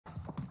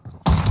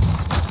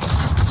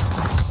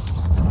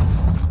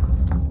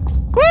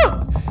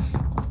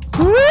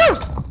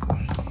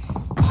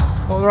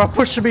They're all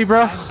pushing me,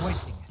 bro. Time's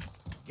wasting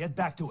it. Get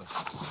back to it.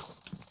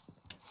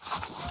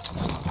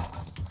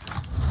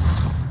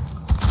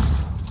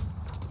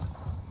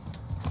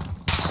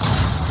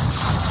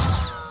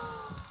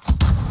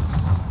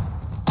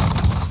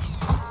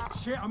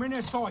 Shit, I'm in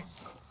their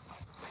sights.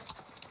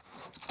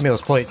 Give me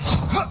those plates.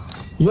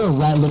 You're a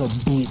rat little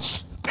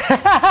bitch.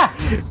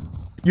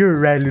 You're a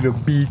rat little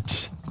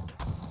bitch.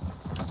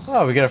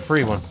 Oh, we got a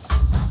free one.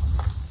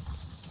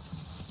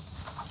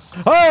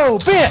 Oh,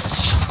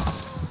 bitch!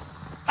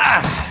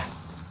 Ah!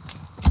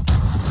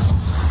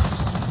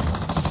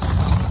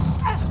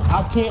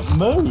 I can't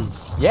move.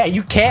 Yeah,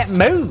 you can't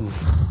move,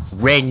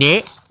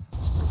 redneck.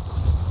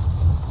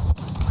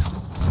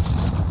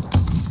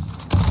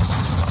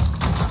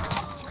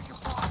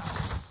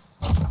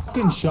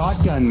 Fucking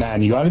shotgun,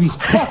 man. You gotta be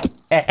fucking.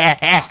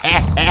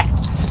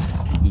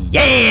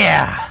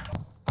 Yeah!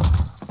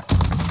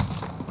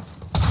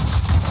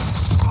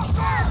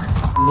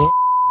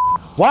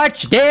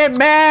 Watch your damn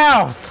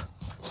mouth!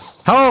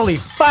 Holy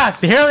fuck,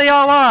 here they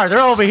all are. They're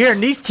over here in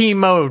these team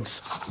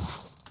modes.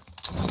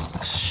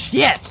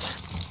 Shit!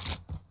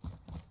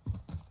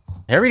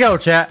 Here we go,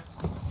 chat.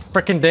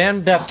 Frickin'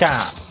 damn death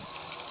count.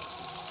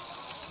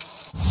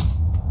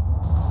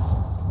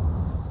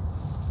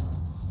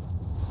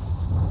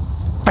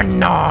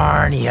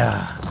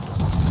 Banarnia.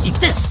 Eat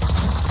this!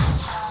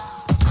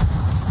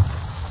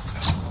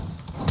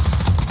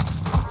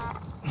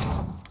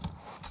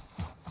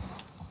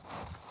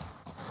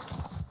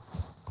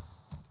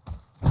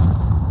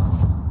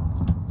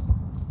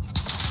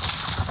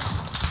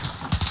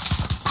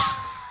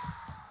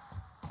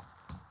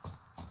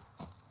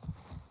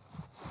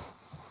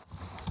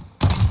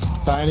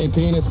 Tiny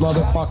penis,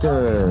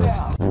 motherfucker.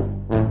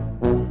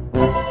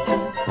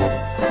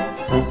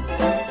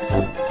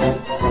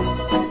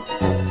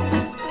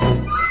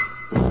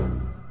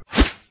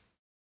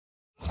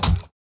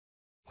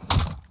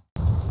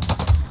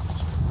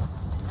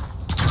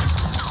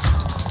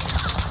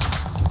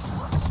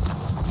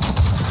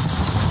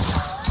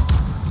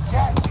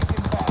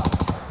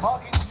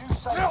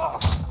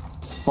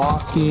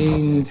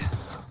 Fucking.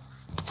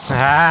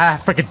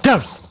 Ah, frickin'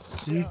 dose!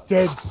 He's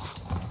dead.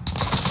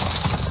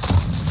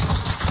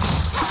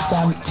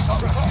 Stand.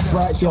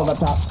 Right shield up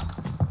top.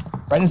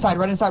 Right inside,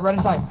 right inside, right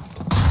inside.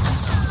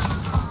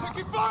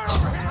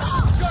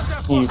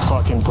 You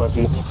fucking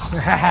pussy.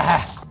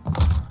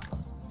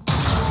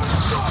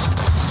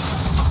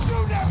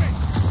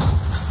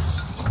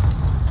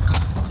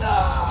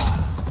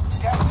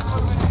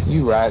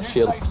 You rat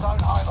shield.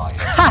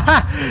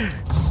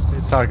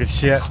 You're talking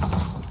shit.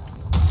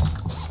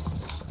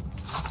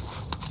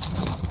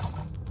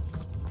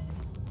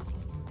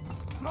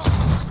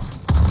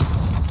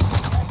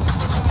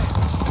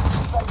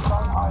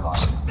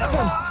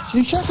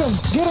 You shot him.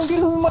 Get him, get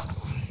him.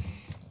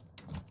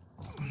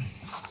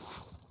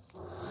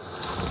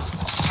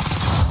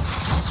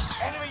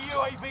 Enemy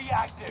UAV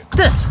active.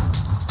 This!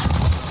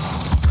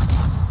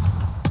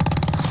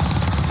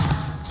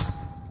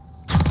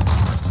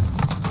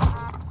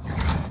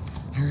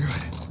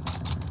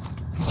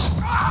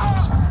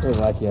 You're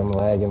lucky I'm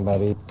lagging,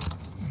 buddy.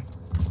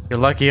 You're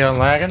lucky I'm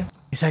lagging?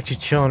 He's actually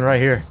chilling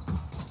right here.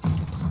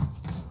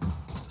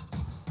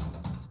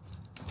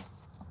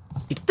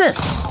 Eat this!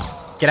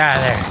 Get out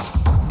of there.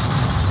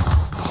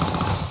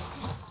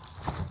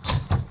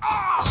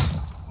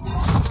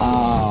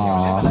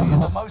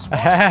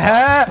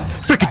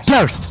 Freaking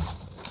toast!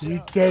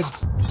 He's dead.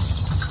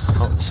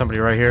 Oh, somebody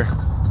right here.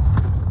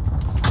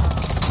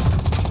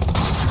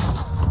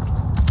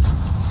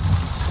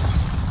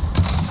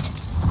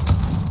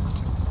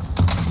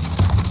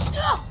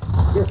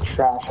 You're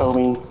trash,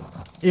 homie.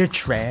 You're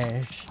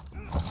trash.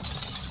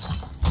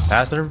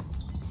 Bathroom?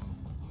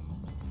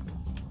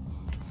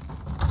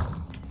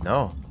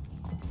 No.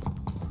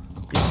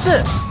 It's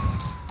this!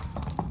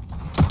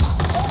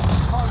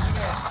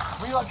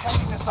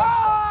 Relocating the safe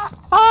zone.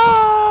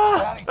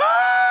 Ah!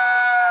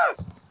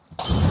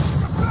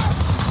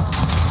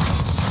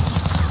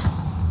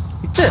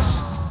 Eat this!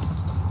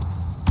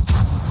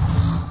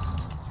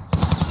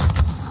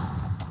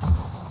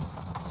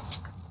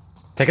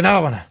 Take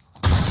another one.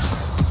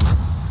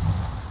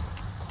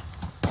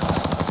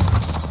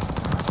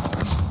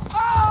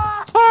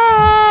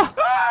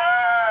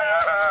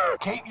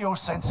 Keep your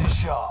senses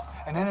sharp.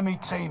 An enemy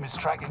team is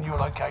tracking your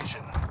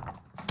location.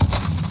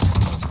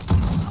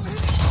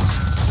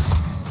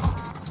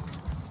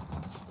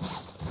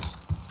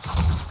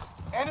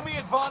 Enemy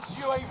advanced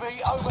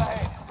UAV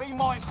overhead. Be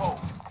mindful.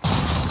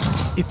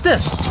 Eat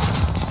this!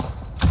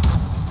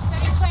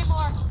 Setting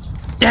Claymore.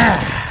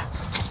 Yeah!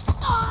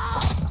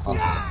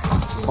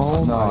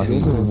 Oh no,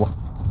 he's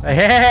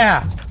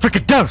Yeah!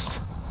 Freaking toast!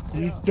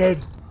 He's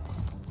dead.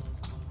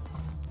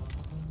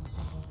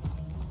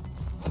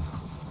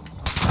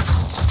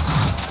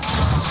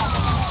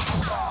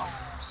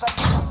 Safe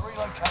zone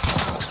relocated.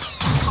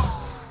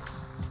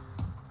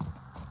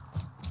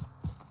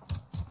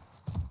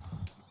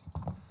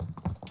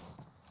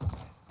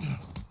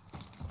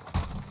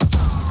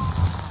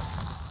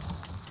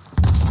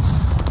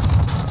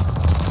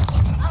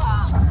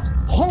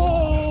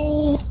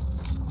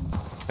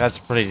 That's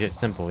pretty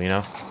simple, you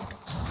know?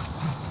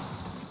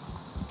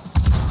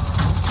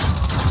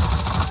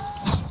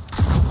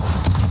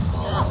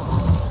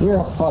 You're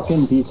a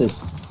fucking piece of...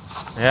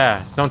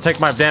 Yeah, don't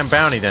take my damn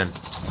bounty then.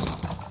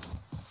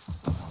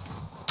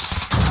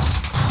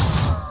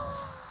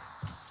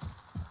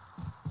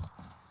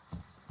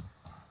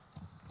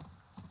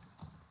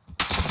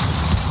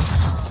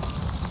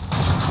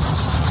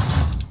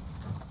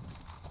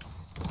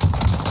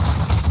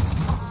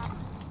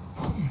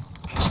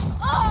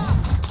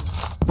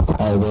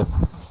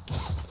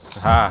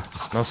 Ah,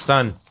 no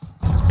stun.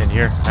 In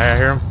here, I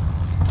hear him.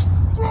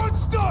 Broad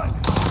stun!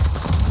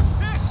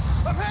 Hit!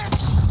 I'm hit!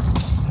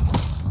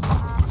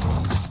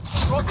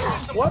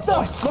 What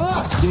the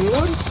fuck,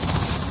 dude?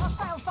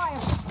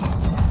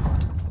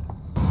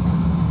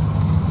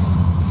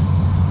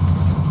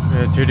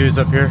 Two dudes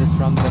up here. Just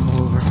run them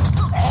over.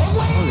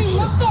 Hey,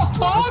 what the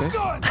fuck?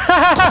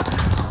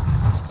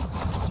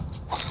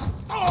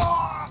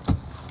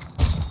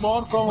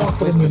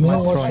 Where's the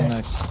throwing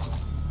knives?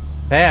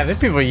 Damn, there's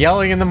people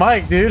yelling in the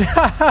mic, dude.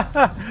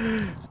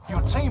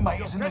 Your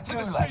teammate is in the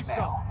gulag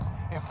now.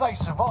 If they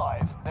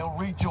survive, they'll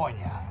rejoin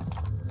you.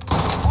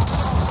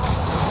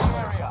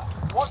 Area.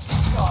 Watch the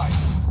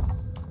skies.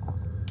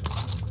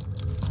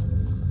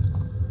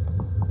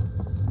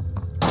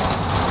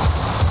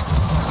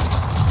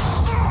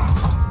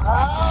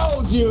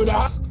 Oh, dude.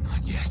 Not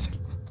yet.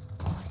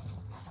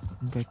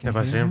 Okay, If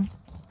I see him.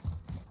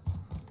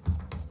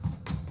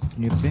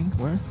 Can you ping?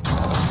 Where?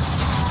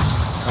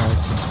 Oh, I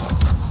see.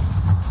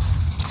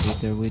 Wait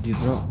there with you,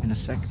 bro, in a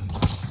second.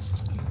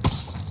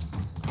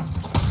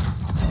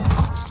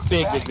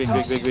 Big. Down.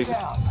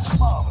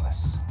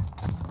 Marvelous.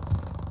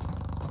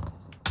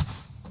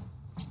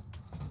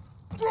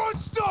 Broad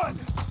stun!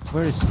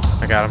 Where is he?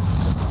 I got him.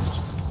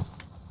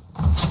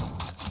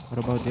 What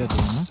about the other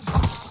one, huh?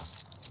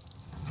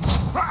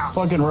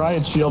 Fucking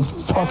riot shield.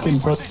 Fucking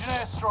Precision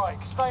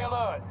airstrike. Stay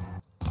alert.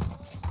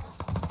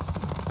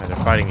 Right, they're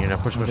fighting you now.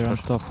 Push, push, They're on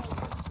push. top.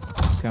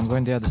 Okay, I'm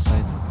going the other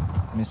side.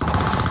 Miss it.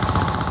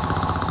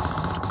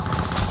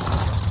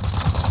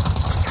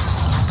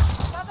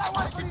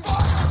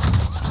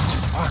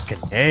 Fucking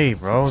hey,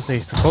 bro. They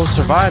both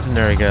survived in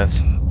there, I guess.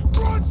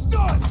 Broad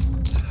stun!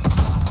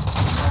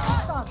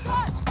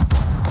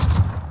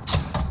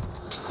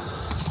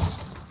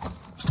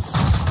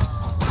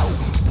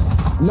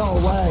 No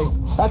way.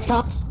 That's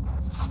I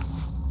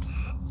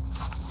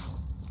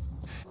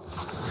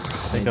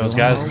think those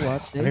guys. I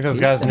think those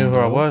guys knew who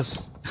I was.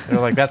 They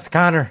were like, "That's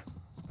Connor."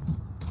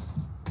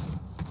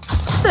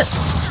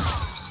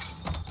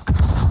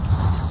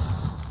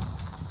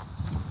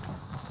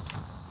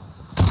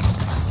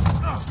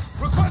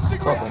 Requesting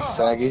Fucking recon.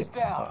 faggot. He's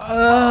down.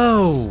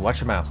 Oh,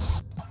 watch your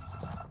mouth.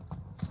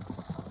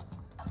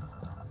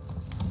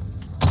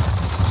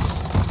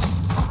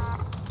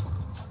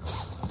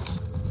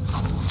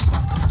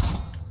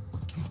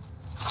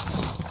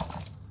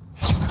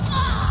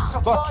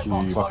 Supply Fuck you,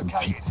 box you fucking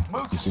located.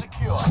 Move to piece of-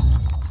 secure.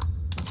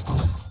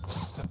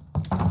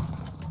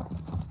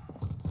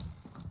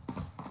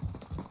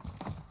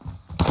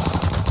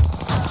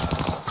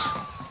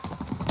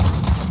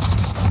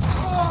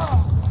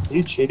 Are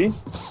you cheating?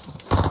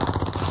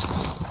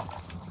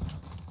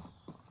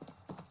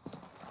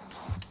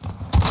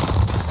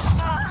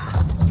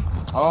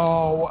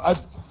 Oh,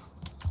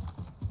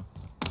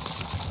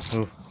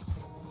 Ooh.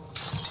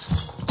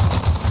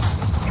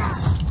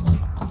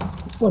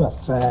 What a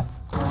fat.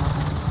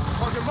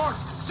 Target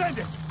marked. Send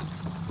it.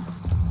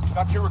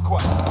 Got your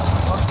request.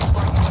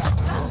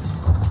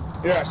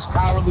 yes,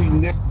 cowardly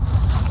Nick.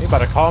 You about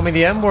to call me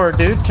the M word,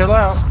 dude. Chill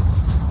out.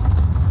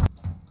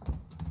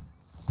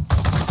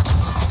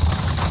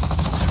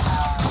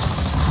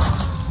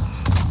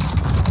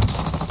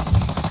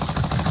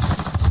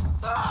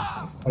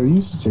 Are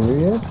you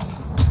serious?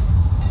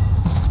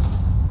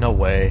 No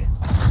way.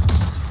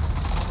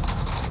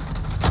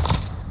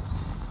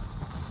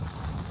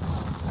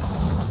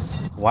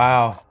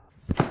 Wow.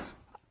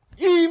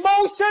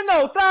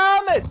 Emotional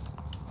damage!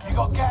 You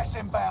got gas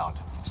inbound.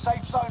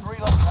 Safe zone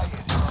relocated.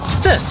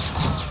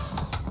 This.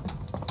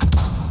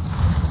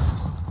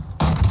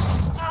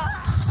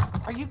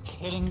 Are you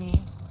kidding me?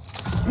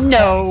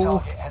 No.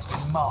 Target has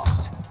been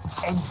marked.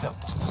 End them.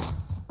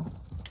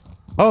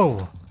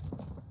 Oh.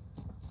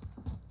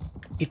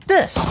 Eat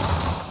this.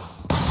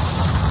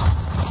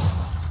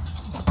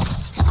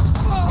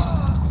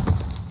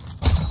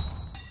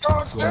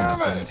 God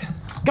damn it!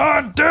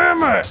 God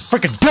damn it!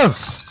 Freaking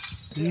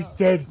dose. He's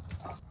dead.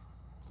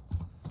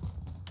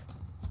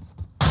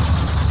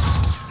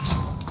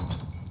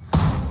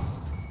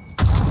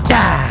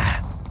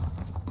 Da.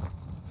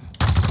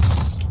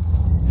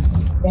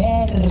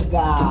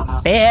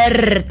 Verga.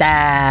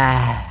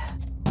 Berta.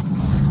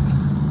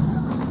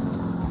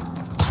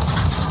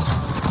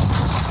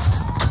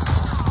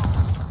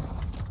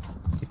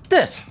 Eat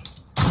this.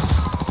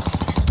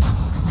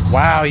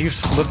 Wow, you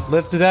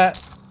lived through that?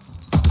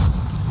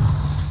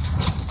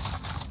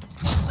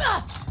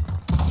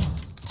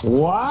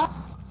 What?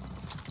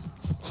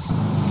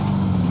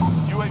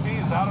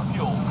 UAV is out of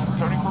fuel.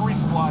 Turning for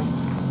resupply.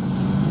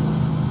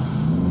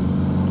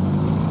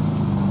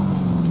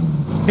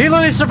 He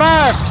literally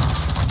survived!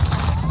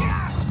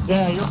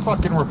 Yeah, you're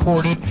fucking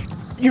reported.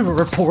 You were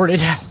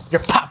reported. You're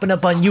popping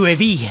up on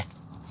UAV.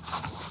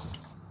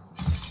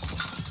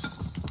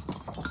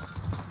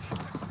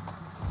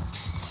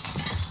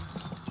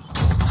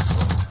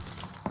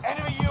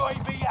 Enemy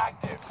UAV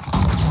active.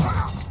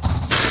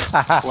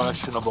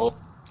 Questionable.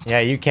 Yeah,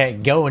 you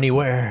can't go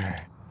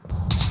anywhere.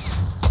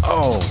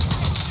 Oh.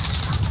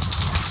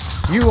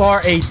 You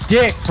are a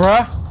dick,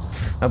 bruh.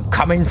 I'm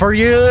coming for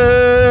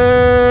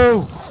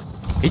you.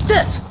 Eat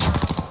this.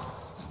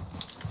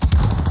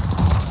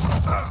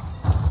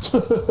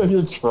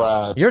 You're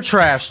trash. You're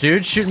trash,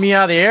 dude. Shooting me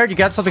out of the air. You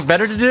got something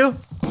better to do?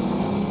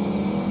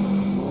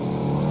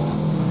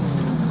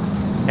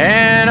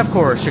 And of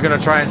course, you're gonna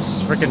try and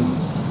freaking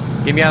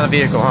get me out of the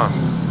vehicle, huh?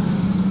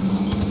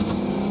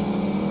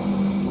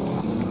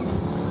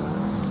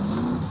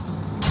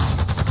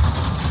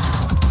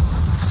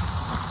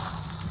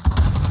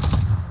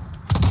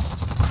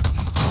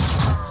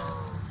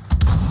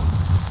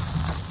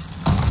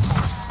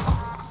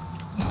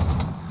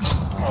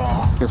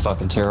 You're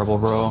fucking terrible,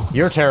 bro.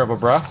 You're terrible,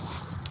 bro.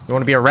 You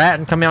want to be a rat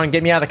and come out and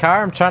get me out of the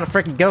car? I'm trying to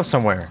freaking go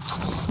somewhere.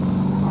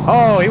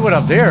 Oh, he went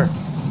up there.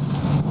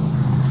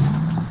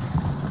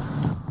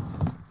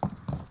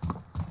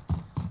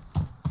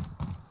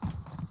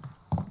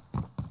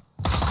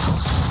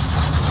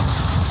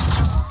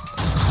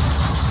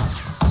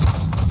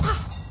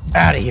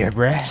 Out of here,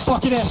 bruh.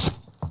 Fucking ass.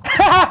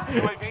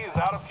 UAV is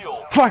out of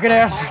fuel. Fucking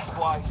ass.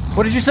 Fly.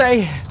 What did you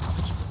say?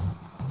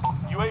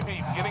 UAV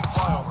beginning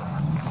flyover.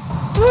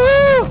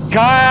 Woo!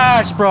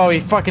 Gosh, bro,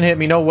 he fucking hit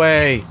me. No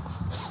way.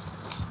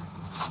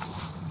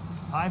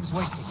 Time's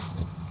wasting.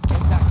 Get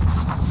back.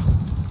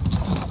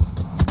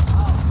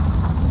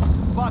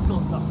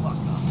 Buckles the fuck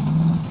up.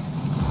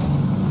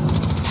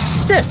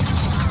 This.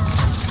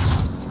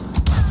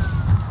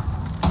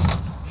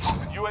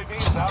 UAV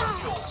is out of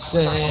fuel.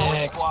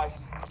 Sick. Fly.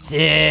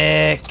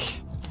 Sick.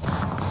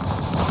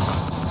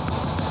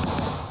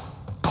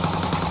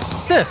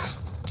 This.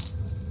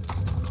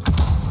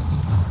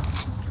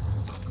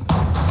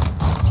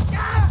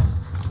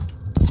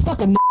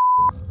 Fucking.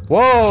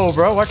 Whoa,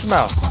 bro, watch your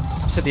mouth.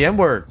 You said the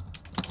N-word.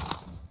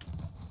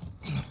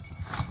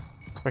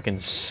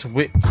 Freaking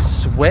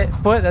sweat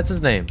foot? That's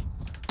his name.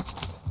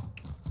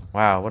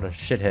 Wow, what a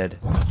shithead.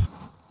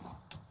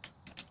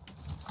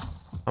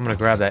 I'm gonna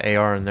grab that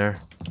AR in there.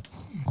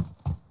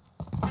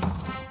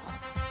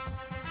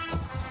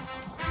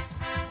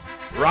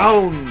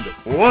 Round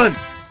one.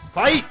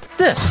 Fight.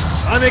 This.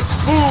 Sonic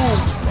boom.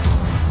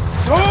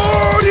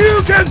 Sure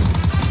you can.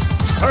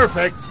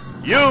 Perfect.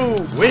 You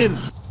win.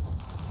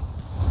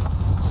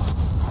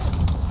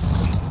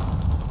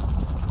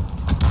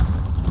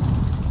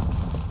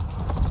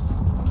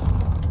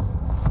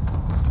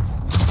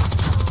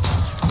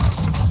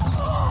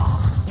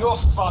 You're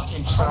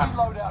fucking trash.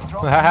 Loadout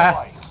dropping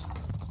away.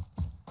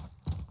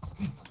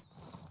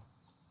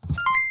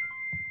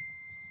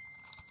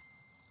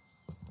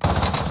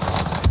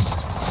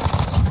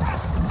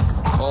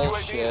 UAV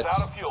Bullshit. is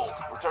out of fuel.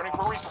 Returning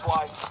for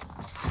resupply.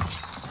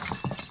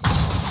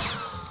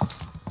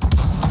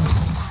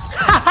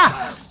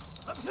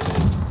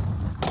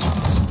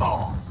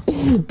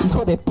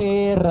 Hijo de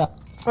perra.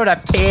 What a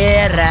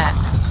perra.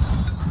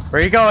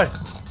 Where are you going?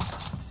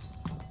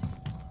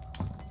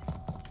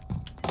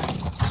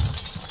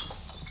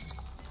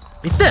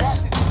 Eat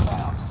this.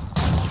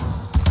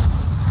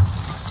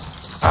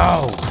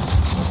 Oh.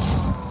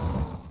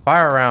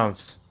 Fire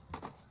rounds.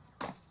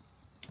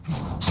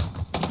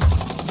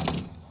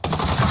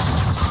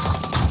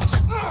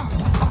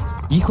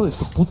 Hijo de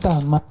tu puta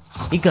madre.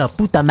 Hijo de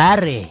puta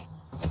madre.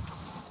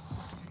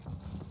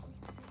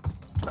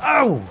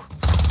 Oh.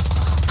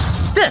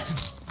 This.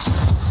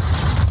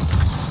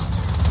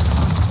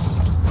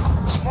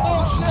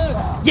 Oh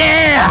shit!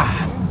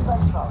 Yeah.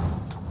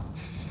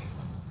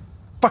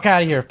 Fuck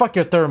out of here. Fuck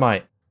your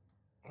thermite.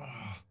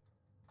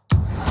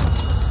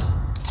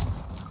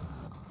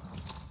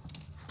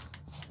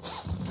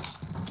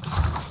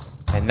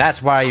 And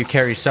that's why you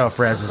carry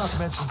self-reses. Not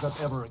mention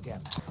that ever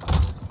again.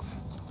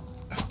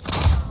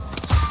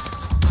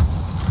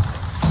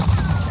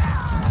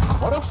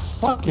 What a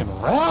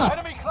fucking rat!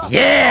 Enemy cluster.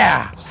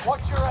 Yeah!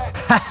 Watch your head.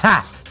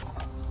 Haha!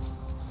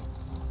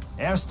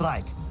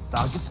 Airstrike.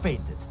 Target's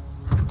painted.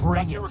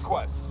 Bring Your it.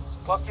 request.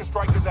 Cluster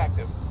strike is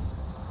active.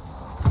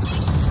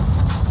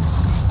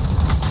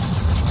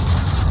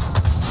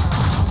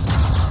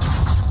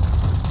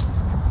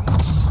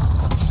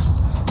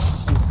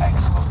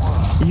 Excellent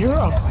work. You're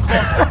a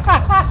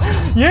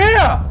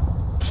Yeah!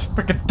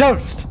 Freaking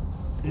dosed.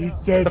 He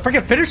said, The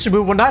freaking finisher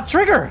move will not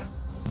trigger.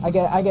 I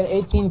get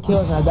 18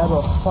 kills and I died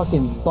with a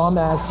fucking bum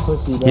ass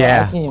pussy. Bro.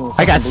 Yeah. can't even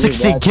I got fucking believe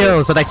 16 that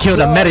kills and I killed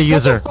a Yo, meta shut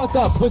user. the fuck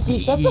up, pussy.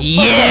 Shut the fuck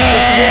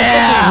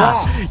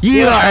Yeah! up. You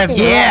You're a are- fucking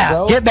yeah. rat,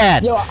 bro. Get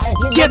mad. Yo, if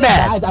your Get mother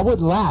mad. dies, I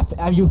would laugh.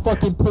 You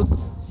fucking pussy.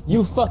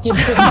 You fucking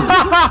pussy.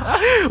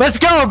 Let's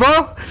go,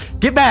 bro.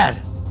 Get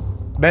mad.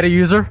 Meta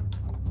user.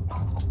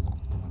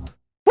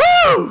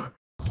 Woo!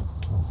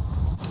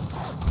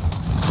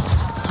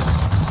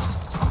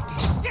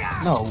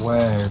 No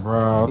way,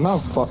 bro. No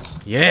fuck.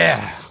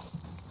 Yeah.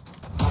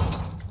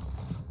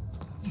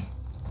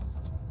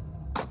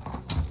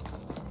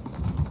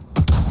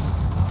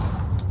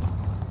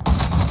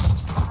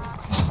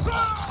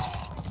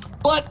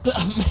 What the?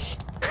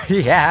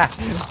 Yeah.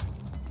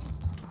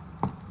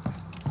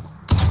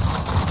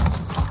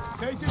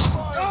 Taking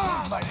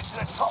fire. Made it to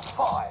the top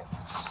 5.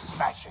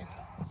 Smashing.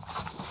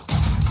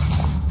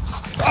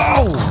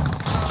 Oh!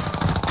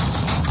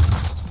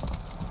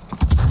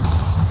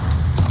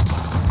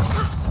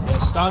 He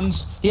has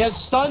stuns. He has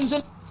stuns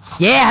in.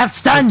 Yeah, I have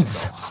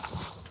stuns!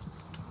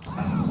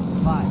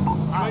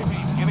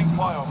 UAV giving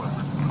flyover.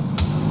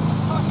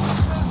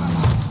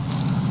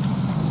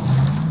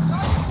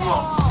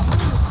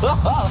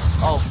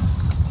 Oh.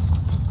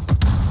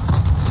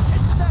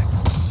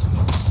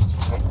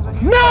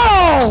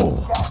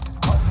 No!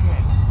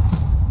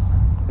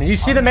 Did you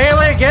see the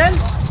melee again?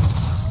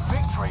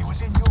 Victory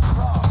was in your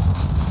grasp.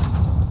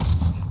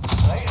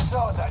 They hit us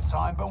hard that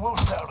time, but we'll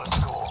settle the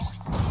score.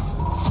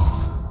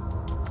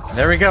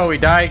 There we go, we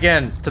die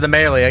again. To the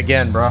melee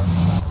again, bro.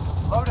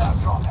 Loadout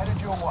drop headed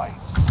your way.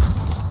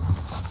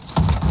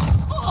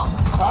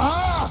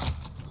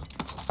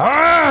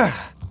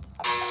 Ah!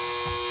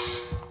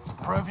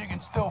 Prove you can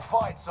still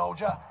fight,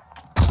 soldier.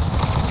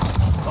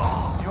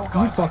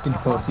 You fucking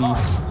pussy.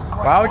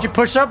 Why would you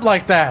push up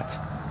like that?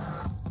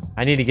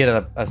 I need to get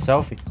a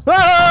selfie.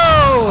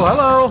 Oh!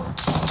 Hello!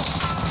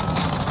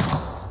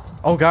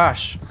 Oh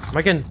gosh. Am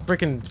I getting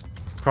freaking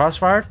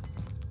crossfired?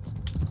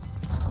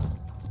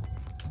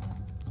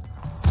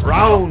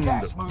 Round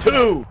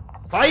 2,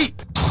 fight!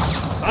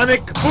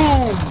 Sonic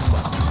boom!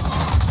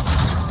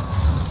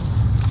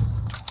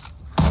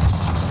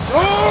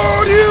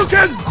 Oh, you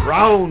can!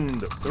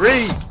 Round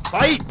 3,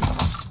 fight!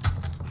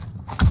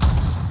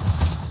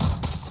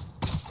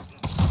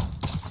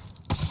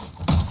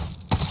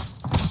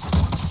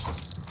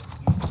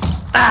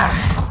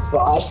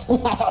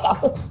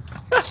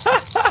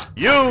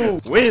 You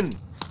win!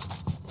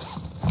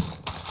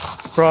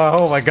 Bro,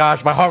 oh my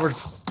gosh, my heart was...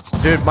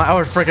 Dude, I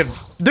was freaking...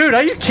 Dude,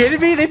 are you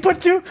kidding me? They put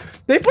two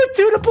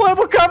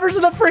deployable covers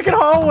in the freaking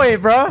hallway,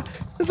 bro.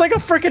 It's like a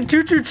freaking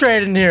choo-choo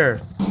train in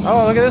here.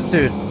 Oh, look at this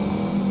dude.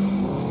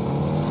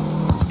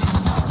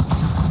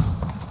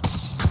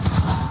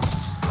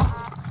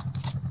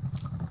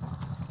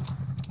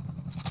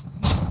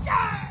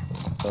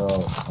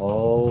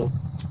 Oh.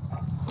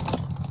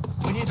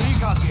 We need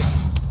recon here.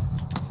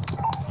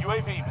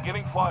 UAV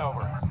beginning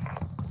flyover.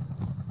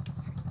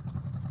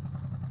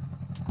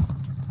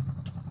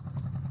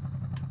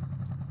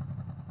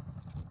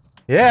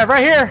 Yeah,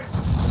 right here.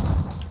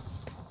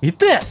 Eat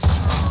this.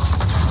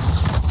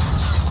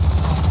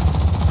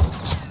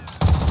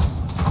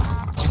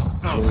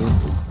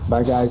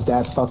 My guy's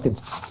that fucking.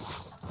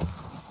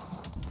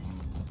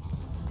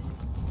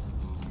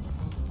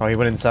 Oh, he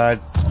went inside.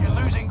 You're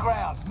losing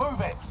ground.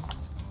 Move it.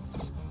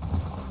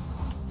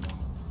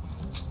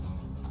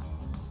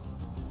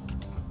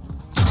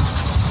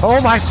 Oh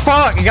my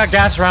fuck! He got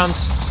gas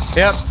rounds.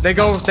 Yep, they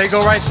go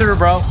right through,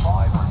 bro.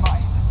 5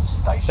 remain.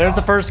 Stay sharp. There's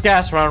the first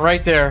gas round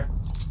right there.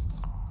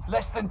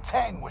 Less than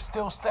 10 were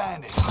still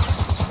standing. The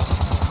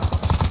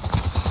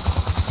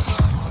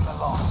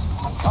loss.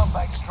 And come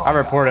back stronger. I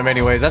report him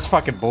anyways. That's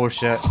fucking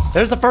bullshit.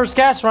 There's the first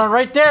gas round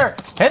right there.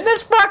 And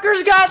this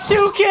fucker's got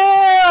 2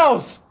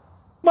 kills!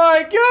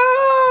 My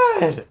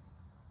god!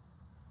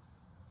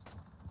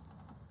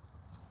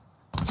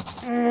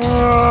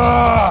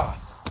 Ugh.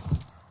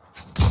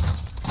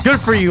 Good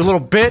for you, little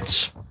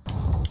bitch.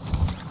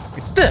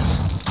 Look at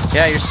this.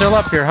 Yeah, you're still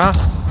up here, huh?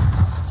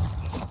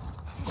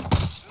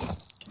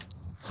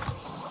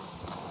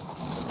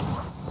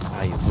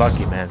 Ah, you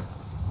lucky man.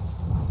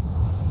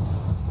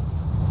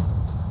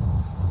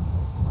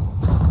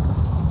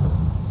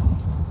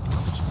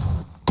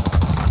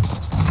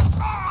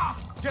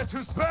 Guess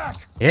who's back?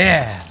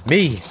 Yeah,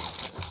 me.